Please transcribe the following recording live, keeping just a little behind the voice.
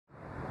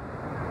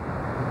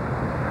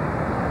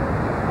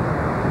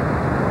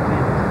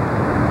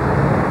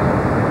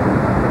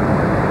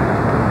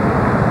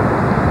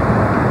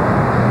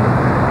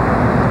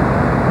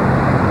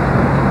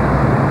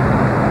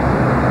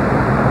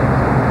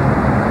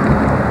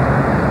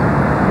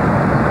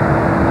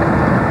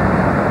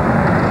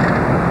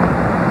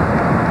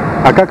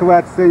А как вы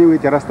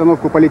оцениваете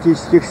расстановку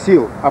политических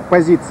сил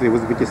оппозиции в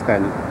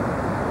Узбекистане?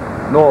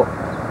 Ну,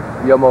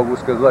 я могу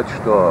сказать,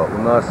 что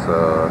у нас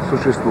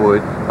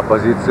существует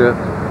оппозиция,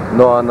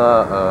 но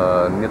она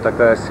не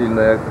такая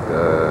сильная,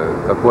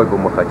 какой бы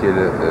мы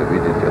хотели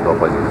видеть эту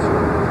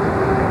оппозицию.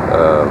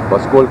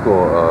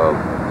 Поскольку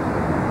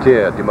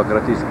те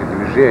демократические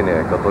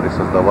движения, которые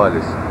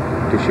создавались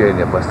в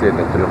течение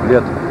последних 3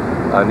 лет,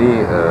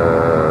 они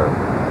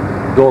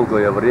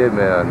долгое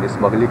время не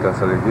смогли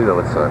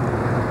консолидироваться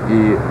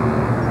и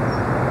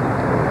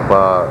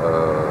по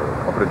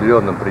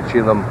определенным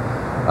причинам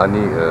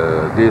они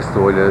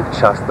действовали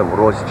часто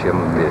врозь,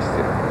 чем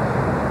вместе.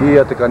 И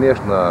это,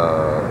 конечно,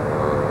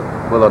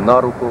 было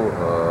на руку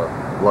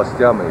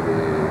властям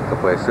и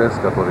КПСС,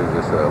 которые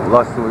здесь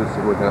властвуют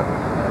сегодня.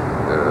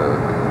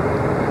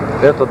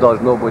 Это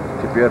должно быть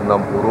теперь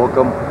нам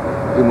уроком,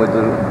 и мы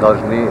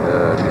должны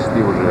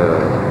вести уже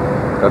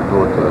как-то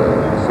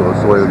вот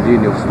свою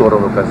линию в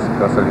сторону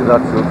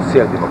консолидации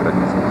всех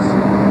демократических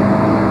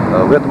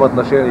сил. В этом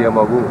отношении я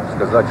могу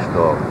сказать,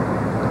 что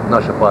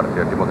наша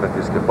партия,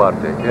 демократическая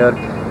партия Эрк,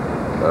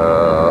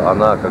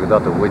 она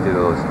когда-то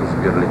выделилась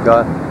из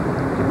ярлыка.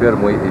 Теперь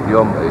мы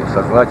идем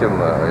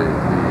сознательно и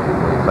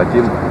мы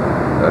хотим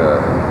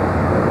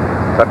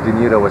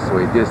координировать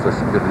свои действия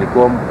с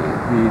ярлыком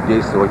и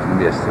действовать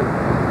вместе,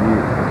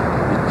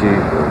 и идти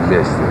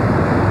вместе.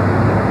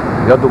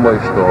 Я думаю,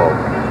 что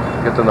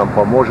это нам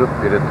поможет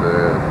перед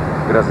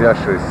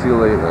грозящей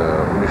силой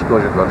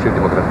уничтожить вообще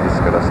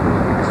демократическое раскол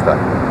в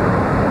Узбекистане.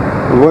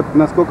 Вот,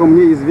 насколько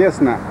мне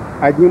известно,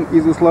 одним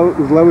из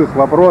узловых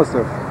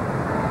вопросов,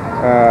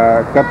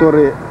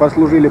 которые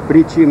послужили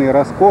причиной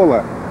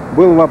раскола,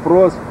 был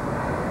вопрос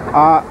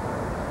о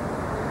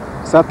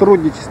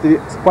сотрудничестве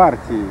с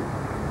партией,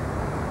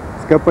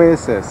 с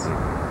КПСС.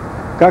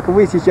 Как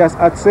вы сейчас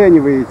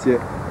оцениваете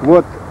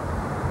вот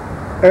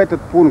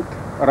этот пункт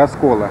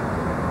раскола?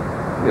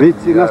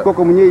 Ведь,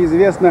 насколько мне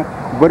известно,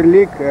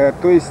 Барлик,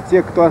 то есть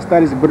те, кто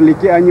остались в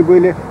Барлике, они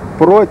были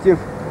против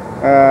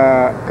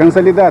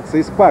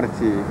консолидации с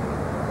партией.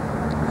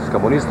 С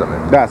коммунистами?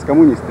 Да, с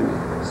коммунистами.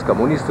 С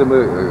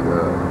коммунистами,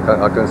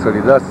 о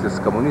консолидации с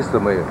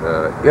коммунистами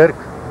Эрк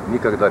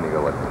никогда не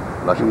говорил,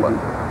 наша партия.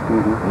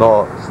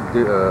 Но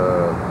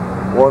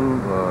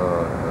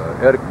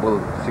Эрк был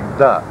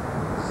всегда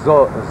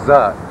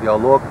за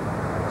диалог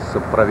с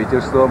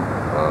правительством,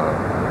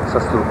 со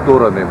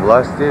структурами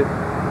власти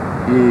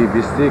и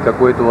вести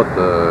какой-то вот,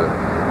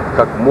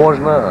 как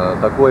можно,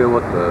 такой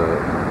вот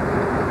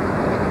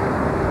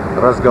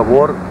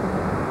разговор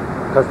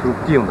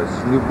конструктивный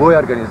с любой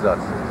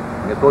организацией,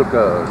 не только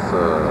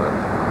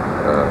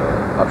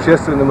с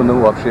общественными, но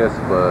вообще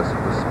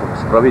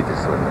с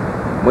правительством.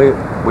 Мы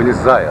были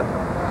за это.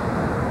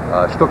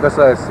 А что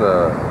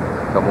касается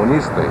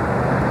коммунистов,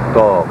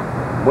 то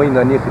мы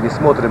на них не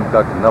смотрим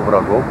как на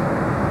врагов,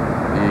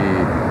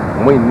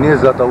 и мы не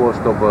за того,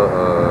 чтобы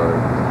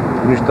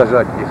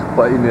уничтожать их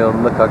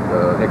поименно, как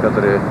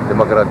некоторые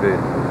демократы,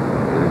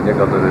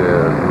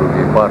 некоторые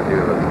другие партии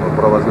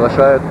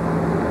провозглашают.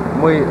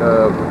 Мы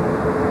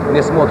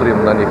не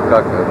смотрим на них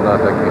как на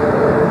таких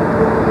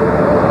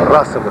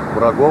расовых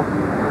врагов.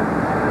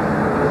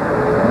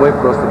 Мы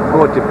просто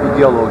против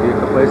идеологии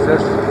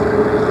КПСС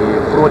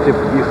и против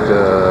их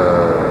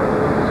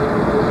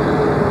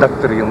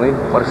доктрины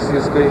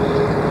марксистской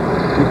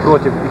и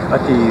против их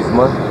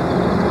атеизма.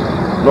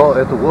 Но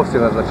это вовсе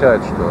не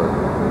означает, что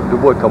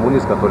любой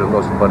коммунист, который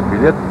носит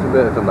партбилет,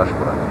 это наш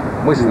враг.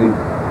 Мы с ним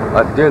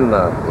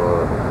отдельно,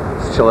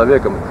 с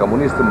человеком,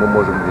 коммунистом, мы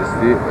можем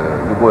вести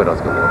любой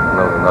разговор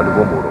на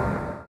любом уровне.